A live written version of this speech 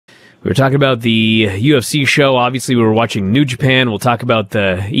We were talking about the UFC show. Obviously, we were watching New Japan. We'll talk about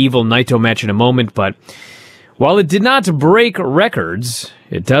the Evil Naito match in a moment. But while it did not break records,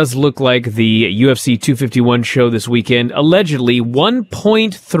 it does look like the UFC 251 show this weekend, allegedly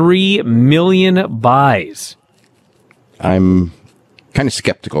 1.3 million buys. I'm kind of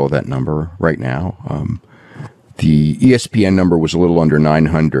skeptical of that number right now. The ESPN number was a little under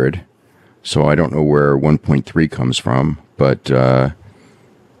 900, so I don't know where 1.3 comes from. But, I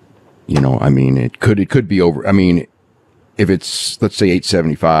mean, it could be over. I mean, if it's, let's say,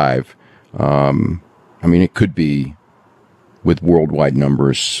 875, I mean, it could be with worldwide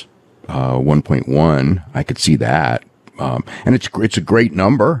numbers, 1.1. I could see that. And it's a great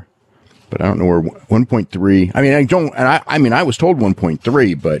number, but I don't know where 1.3. I mean, I was told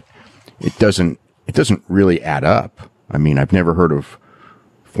 1.3, but it doesn't really add up. I mean, I've never heard of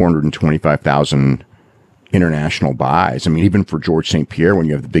 425,000 international buys. I mean, even for George St-Pierre, when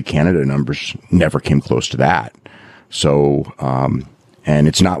you have the big Canada numbers, never came close to that. So, and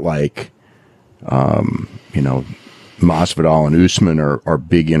it's not like, Masvidal and Usman are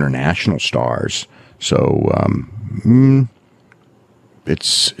big international stars. So, I'm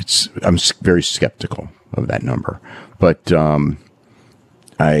very skeptical of that number, but,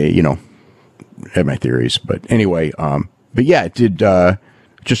 I have my theories, but anyway, but yeah, it did,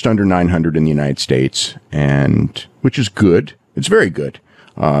 just under 900 in the United States, and which is good. It's very good.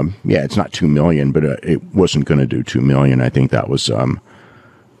 Yeah, it's not 2 million, but it wasn't going to do 2 million. I think that was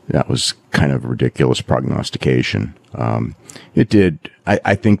kind of a ridiculous prognostication. It did.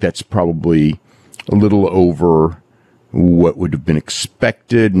 I think that's probably a little over what would have been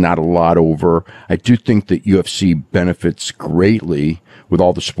expected, not a lot over. I do think that UFC benefits greatly with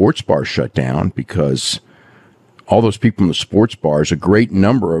all the sports bars shut down, because all those people in the sports bars, a great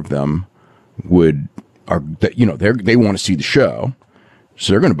number of them they want to see the show,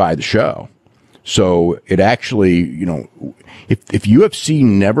 so they're going to buy the show. So it actually, if UFC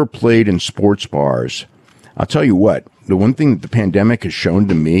never played in sports bars, I'll tell you what, the one thing that the pandemic has shown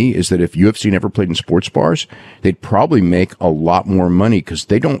to me is that if UFC never played in sports bars, they'd probably make a lot more money, because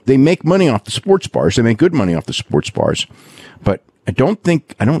they make money off the sports bars. They make good money off the sports bars. But I don't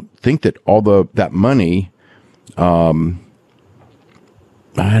think that all that money, I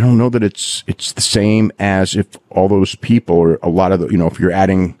don't know that it's the same as if all those people, or a lot of the, if you're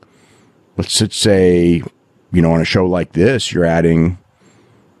adding, let's say, on a show like this, you're adding,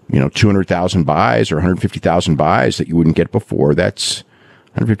 200,000 buys or 150,000 buys that you wouldn't get before. That's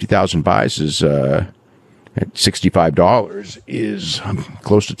 150,000 buys is, at $65 is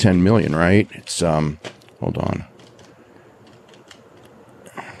close to 10 million, right? It's, hold on.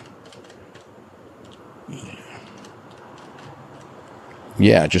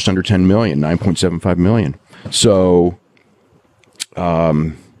 Yeah, just under 10 million, 9.75 million. So,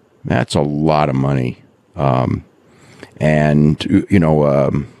 that's a lot of money.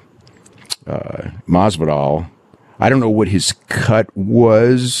 Masvidal, I don't know what his cut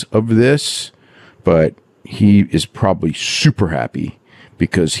was of this, but he is probably super happy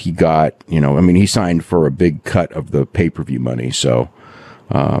because he got, he signed for a big cut of the pay-per-view money. So,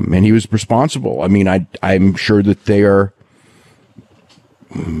 and he was responsible. I mean, I'm sure that they are,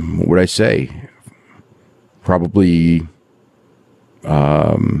 what would I say? Probably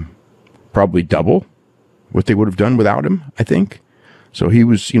double what they would have done without him, I think. So he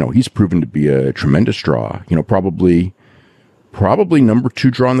was, he's proven to be a tremendous draw. Probably number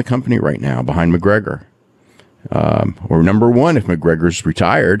 2 draw in the company right now, behind McGregor, or number 1 if McGregor's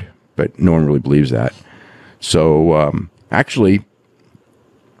retired. But no one really believes that. So actually,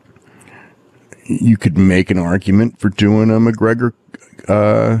 you could make an argument for doing a McGregor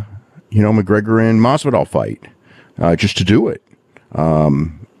and Masvidal fight, just to do it.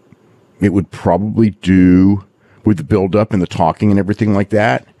 It would probably do, with the build-up and the talking and everything like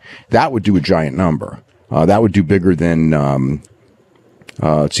that, that would do a giant number. That would do bigger than,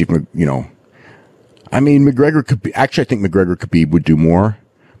 let's see if, McGregor could be, actually I think McGregor would do more,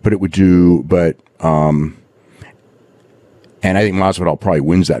 but it would do, and I think Masvidal probably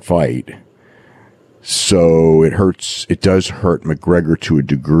wins that fight. So it does hurt McGregor to a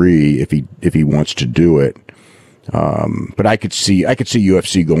degree if he wants to do it. But I could see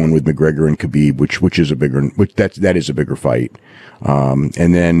UFC going with McGregor and Khabib, which is that is a bigger fight.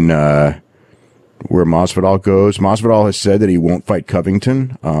 And then, where Masvidal goes, Masvidal has said that he won't fight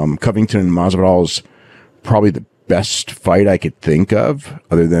Covington. Covington and Masvidal is probably the best fight I could think of,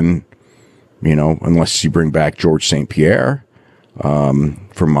 other than, unless you bring back George St-Pierre,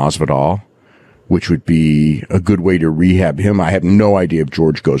 for Masvidal, which would be a good way to rehab him. I have no idea if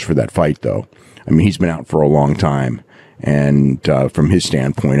George goes for that fight, though. I mean, he's been out for a long time, And from his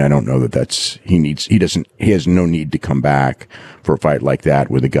standpoint, I don't know that he has no need to come back for a fight like that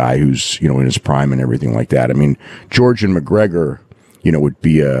with a guy who's, in his prime and everything like that. I mean, George and McGregor, would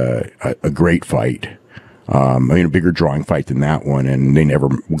be a great fight. A bigger drawing fight than that one, and they never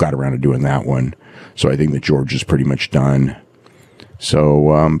got around to doing that one. So I think that George is pretty much done.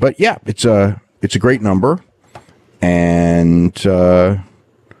 So, but yeah, it's a great number, and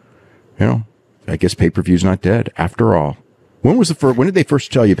I guess pay-per-view's not dead after all. When did they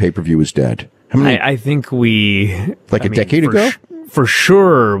first tell you pay-per-view was dead? How many? I think a decade ago? For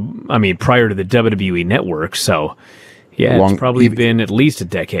sure. I mean, prior to the WWE Network. So, yeah, it's probably been at least a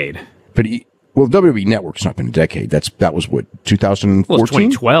decade. But WWE Network's not been a decade. That was what, 2014? Well, it's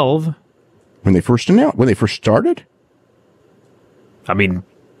 2012 when they first started. I mean,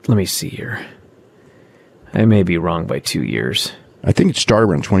 let me see here. I may be wrong by 2 years. I think it started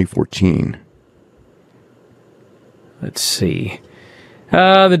around 2014. Let's see.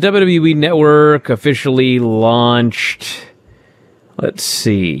 The WWE Network officially launched, let's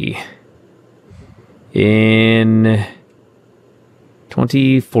see, in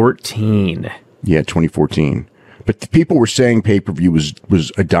 2014. Yeah, 2014. But the people were saying pay-per-view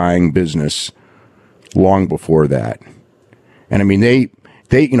was a dying business long before that. And I mean, they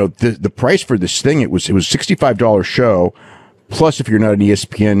the price for this thing, it was $65 show. Plus, if you're not an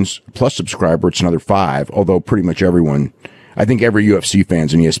ESPN Plus subscriber, it's another $5. Although pretty much everyone, I think every UFC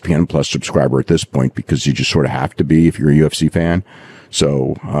fan's an ESPN Plus subscriber at this point, because you just sort of have to be if you're a UFC fan.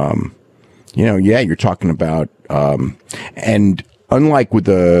 So, you're talking about, and unlike with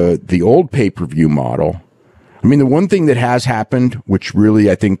the old pay-per-view model, I mean, the one thing that has happened, which really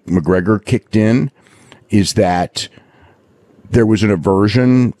I think McGregor kicked in, is that there was an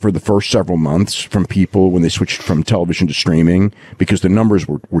aversion for the first several months from people when they switched from television to streaming, because the numbers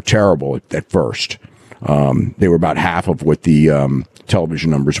were terrible at first. They were about half of what the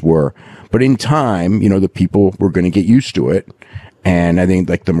television numbers were. But in time, the people were going to get used to it. And I think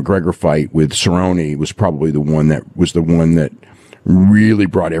like the McGregor fight with Cerrone was probably the one that really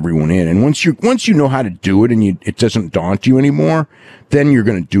brought everyone in. And once you know how to do it and it doesn't daunt you anymore, then you're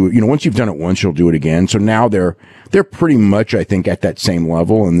going to do it. Once you've done it once, you'll do it again. So now they're pretty much, I think, at that same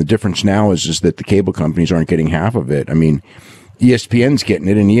level. And the difference now is that the cable companies aren't getting half of it. I mean, ESPN's getting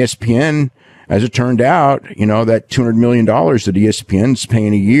it, and ESPN, as it turned out, that $200 million that ESPN's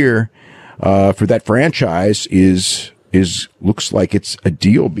paying a year for that franchise looks like it's a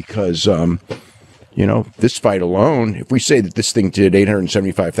deal, because this fight alone, if we say that this thing did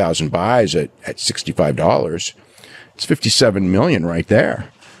 875,000 buys at $65, it's 57 million right there.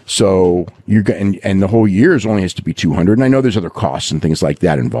 So you're getting, and the whole year's only has to be 200. And I know there's other costs and things like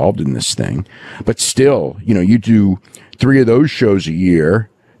that involved in this thing, but still, you do 3 of those shows a year,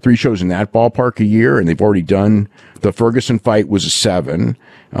 3 shows in that ballpark a year, and they've already done, the Ferguson fight was a 7.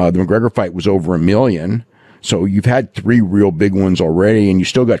 The McGregor fight was over 1 million. So you've had 3 real big ones already, and you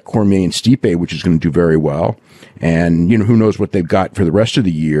still got Cormier and Stipe, which is going to do very well. And, who knows what they've got for the rest of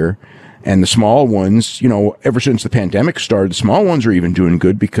the year. And the small ones, ever since the pandemic started, the small ones are even doing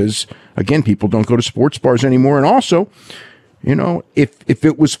good because, again, people don't go to sports bars anymore. And also, if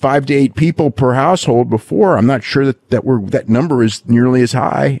it was 5 to 8 people per household before, I'm not sure that number is nearly as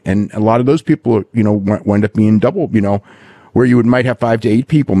high. And a lot of those people, wind up being double, where you might have 5 to 8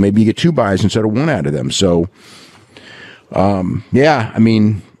 people, maybe you get 2 buys instead of 1 out of them. So, I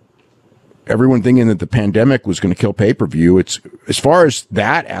mean, everyone thinking that the pandemic was going to kill pay-per-view. It's, as far as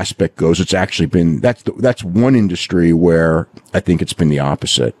that aspect goes, it's actually been, that's one industry where I think it's been the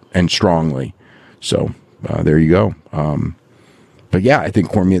opposite, and strongly. So, there you go. But yeah, I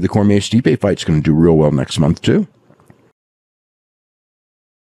think the Cormier Stipe fight's going to do real well next month too.